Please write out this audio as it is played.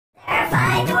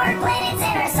verified dwarf planets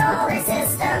in our solar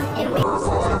system.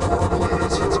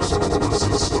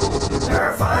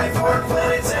 Verified dwarf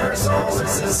planets in our solar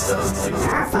system.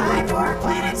 Verified dwarf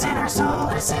planets in our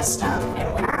solar system.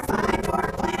 Verified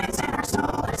dwarf planets in our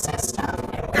solar system.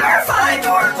 Verified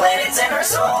dwarf planets in our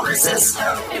solar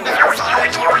system.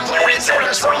 Verified dwarf planets in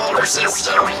our solar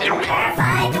system.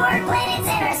 Verified dwarf planets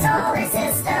in our solar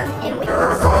system.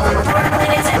 Verified dwarf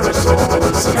planets in our solar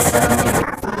system.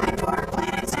 Verified dwarf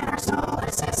planets in our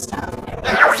solar system.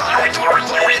 Verified dwarf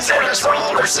planets in our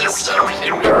solar system.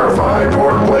 Verified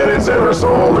dwarf planets in our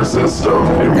solar system.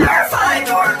 Verified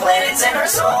dwarf planets in our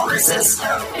solar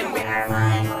system.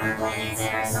 Verified dwarf planets in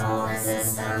our solar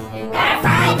system.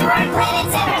 Verified dwarf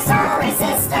planets in our solar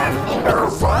system.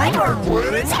 Verified dwarf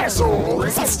planets in our solar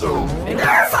system.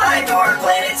 Verified dwarf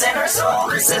planets in our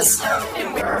solar system.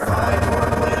 Verified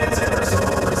dwarf planets in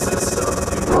our solar system.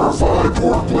 Verified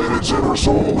dwarf planets in our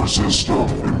solar system.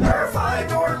 Verified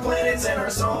dwarf planets in our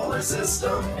solar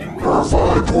system.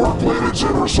 Verified dwarf planets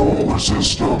in our solar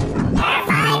system.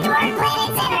 Verified dwarf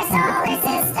planets in our solar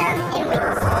system.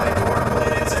 Verified dwarf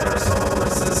planets in our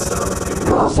solar system.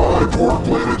 Verified dwarf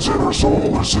planets in our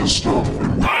solar system.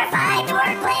 Verified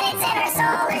dwarf planets in our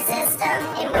solar system.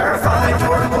 Verified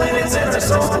dwarf planets in our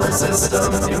solar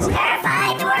system.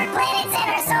 Verified dwarf planets in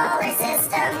our solar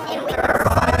system.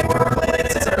 Verified dwarf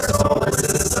planets in our solar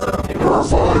system.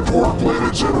 Verified dwarf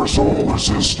planets in our solar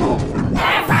system.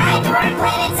 Verified dwarf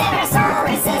planets in our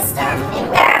solar system.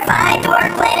 Verified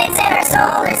dwarf planets in